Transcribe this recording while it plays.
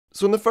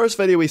So in the first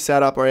video we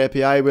set up our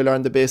API, we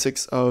learned the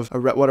basics of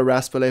what a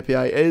RESTful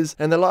API is.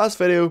 In the last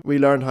video we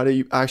learned how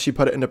to actually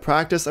put it into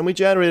practice, and we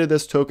generated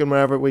this token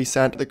whenever we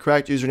sent the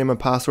correct username and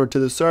password to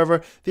the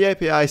server. The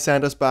API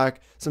sent us back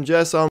some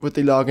JSON with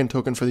the login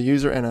token for the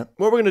user in it.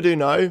 What we're going to do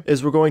now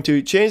is we're going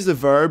to change the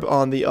verb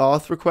on the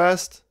auth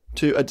request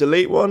to a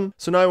delete one.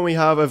 So now when we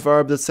have a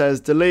verb that says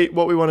delete,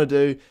 what we want to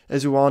do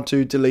is we want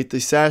to delete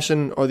the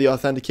session or the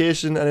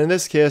authentication, and in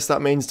this case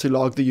that means to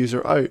log the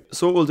user out.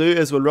 So what we'll do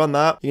is we'll run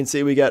that. You can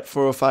see we get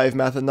 405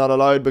 method not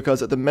allowed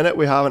because at the minute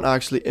we haven't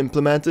actually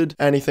implemented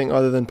anything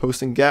other than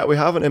post and get. We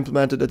haven't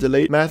implemented a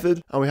delete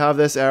method, and we have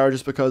this error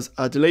just because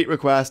a delete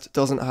request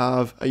doesn't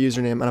have a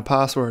username and a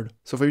password.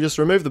 So if we just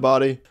remove the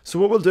body, so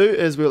what we'll do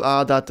is we'll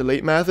add that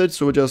delete method.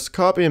 So we'll just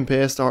copy and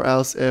paste our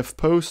else if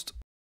post,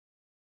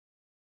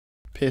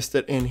 paste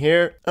it in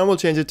here, and we'll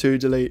change it to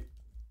delete.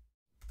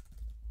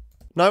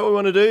 Now what we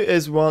want to do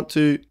is we want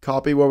to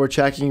copy where we're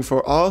checking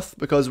for auth,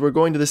 because we're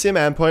going to the same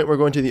endpoint, we're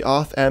going to the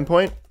auth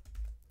endpoint.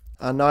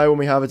 And now when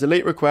we have a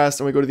delete request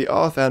and we go to the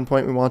auth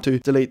endpoint, we want to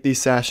delete the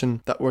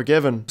session that we're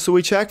given. So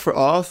we check for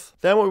auth,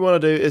 then what we want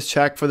to do is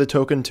check for the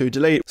token to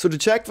delete. So to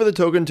check for the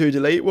token to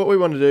delete, what we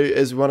want to do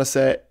is we want to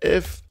say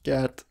if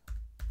get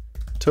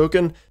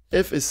token,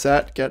 if is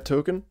set get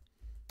token.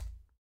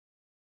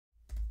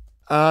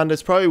 And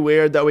it's probably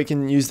weird that we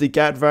can use the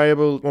get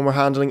variable when we're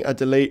handling a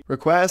delete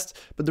request,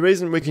 but the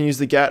reason we can use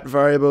the get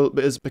variable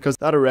is because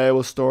that array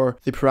will store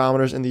the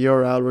parameters in the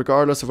URL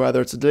regardless of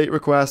whether it's a delete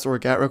request or a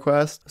get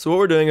request. So what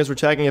we're doing is we're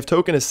checking if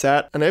token is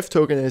set, and if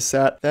token is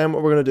set, then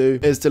what we're going to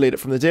do is delete it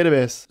from the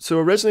database. So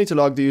originally to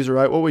log the user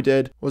out, what we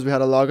did was we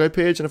had a logout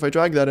page, and if I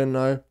drag that in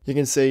now, you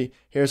can see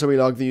here's how we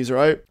log the user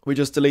out. We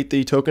just delete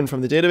the token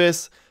from the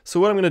database. So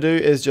what I'm going to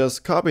do is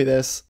just copy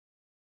this,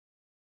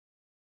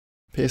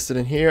 paste it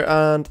in here,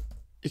 and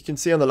you can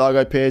see on the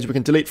logout page we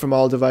can delete from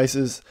all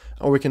devices,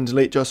 or we can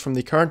delete just from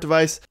the current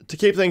device. To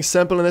keep things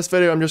simple in this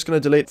video, I'm just going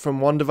to delete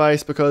from one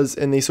device because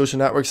in the social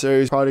network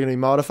series we're probably going to be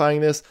modifying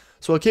this.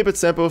 So I'll keep it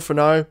simple for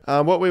now.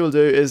 And what we will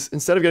do is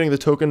instead of getting the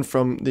token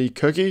from the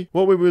cookie,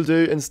 what we will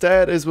do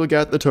instead is we'll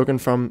get the token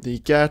from the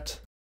get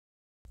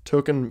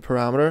token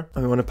parameter,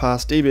 and we want to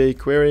pass db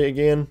query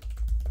again.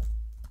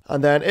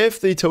 And then if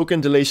the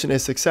token deletion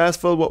is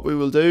successful, what we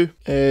will do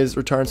is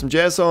return some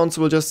JSON. So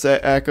we'll just say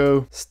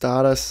echo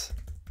status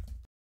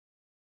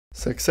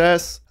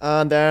success,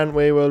 and then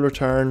we will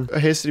return a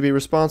HTTP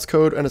response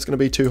code, and it's going to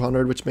be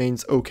 200, which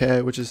means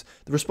okay, which is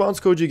the response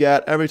code you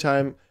get every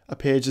time a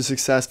page is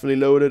successfully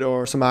loaded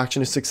or some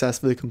action is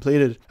successfully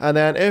completed. And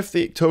then if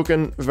the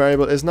token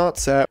variable is not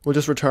set, we'll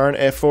just return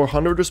a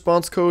 400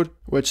 response code,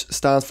 which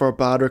stands for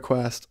bad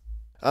request.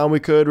 And we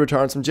could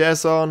return some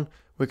JSON.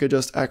 We could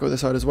just echo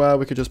this out as well.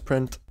 We could just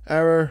print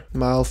error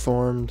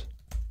malformed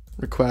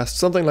request,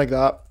 something like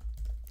that,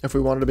 if we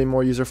wanted to be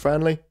more user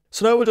friendly.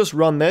 So now we'll just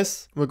run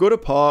this. We'll go to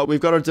paw, we've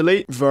got our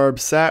delete verb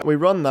set, we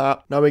run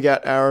that. Now we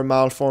get error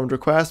malformed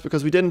request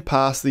because we didn't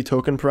pass the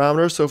token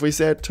parameter. So if we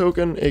say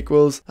token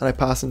equals, and I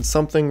pass in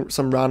something,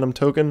 some random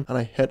token, and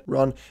I hit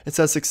run, it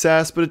says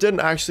success, but it didn't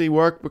actually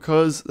work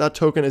because that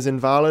token is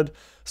invalid.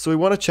 So we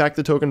want to check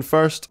the token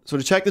first. So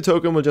to check the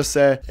token, we'll just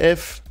say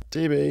if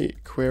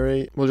db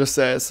query, we'll just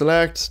say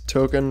select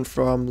token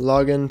from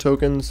login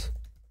tokens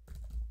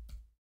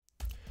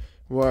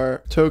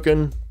where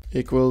token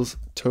equals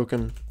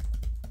token.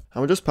 And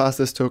we'll just pass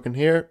this token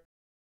here.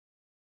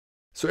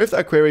 So if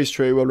that query is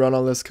true, we'll run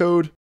all this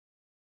code.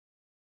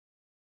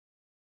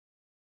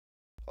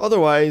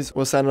 Otherwise,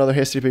 we'll send another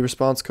HTTP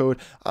response code,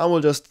 and we'll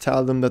just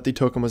tell them that the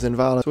token was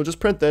invalid. So we'll just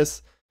print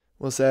this.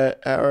 We'll say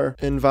error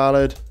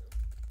invalid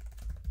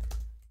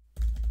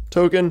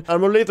token,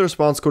 and we'll leave the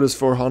response code as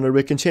 400.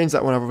 We can change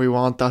that whenever we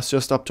want. That's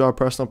just up to our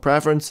personal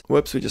preference.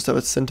 Whoops, we just have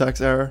a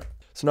syntax error.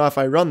 So now if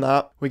I run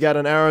that, we get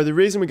an error. The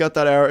reason we got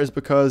that error is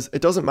because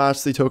it doesn't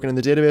match the token in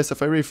the database.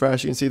 If I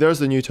refresh, you can see there's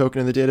the new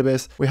token in the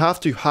database. We have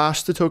to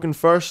hash the token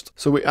first.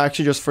 So we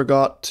actually just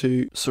forgot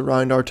to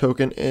surround our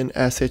token in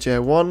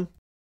SHA1.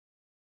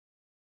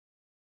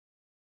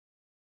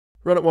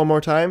 Run it one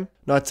more time.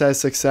 Now it says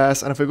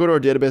success. And if we go to our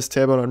database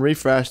table and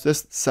refresh,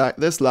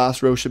 this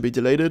last row should be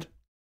deleted.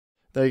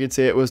 There you can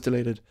see it was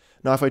deleted.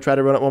 Now if I try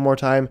to run it one more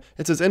time,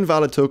 it says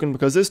invalid token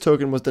because this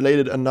token was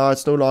deleted and now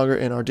it's no longer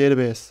in our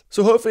database.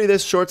 So hopefully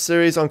this short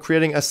series on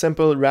creating a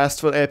simple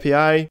RESTful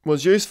API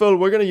was useful.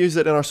 We're going to use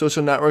it in our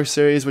social network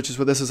series, which is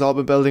what this has all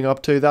been building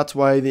up to. That's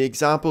why the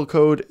example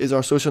code is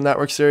our social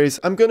network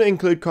series. I'm going to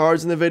include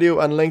cards in the video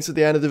and links at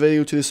the end of the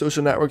video to the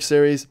social network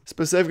series,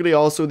 specifically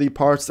also the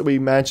parts that we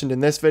mentioned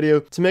in this video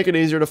to make it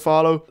easier to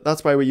follow.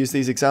 That's why we use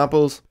these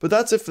examples. But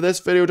that's it for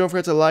this video. Don't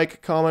forget to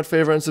like, comment,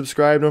 favorite, and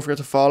subscribe. Don't forget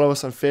to follow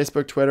us on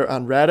Facebook, Twitter,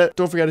 and Reddit.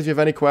 Don't forget, if you have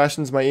any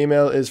questions, my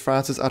email is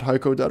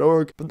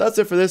francis@howcode.org. But that's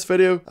it for this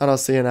video, and I'll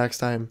see you next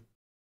time.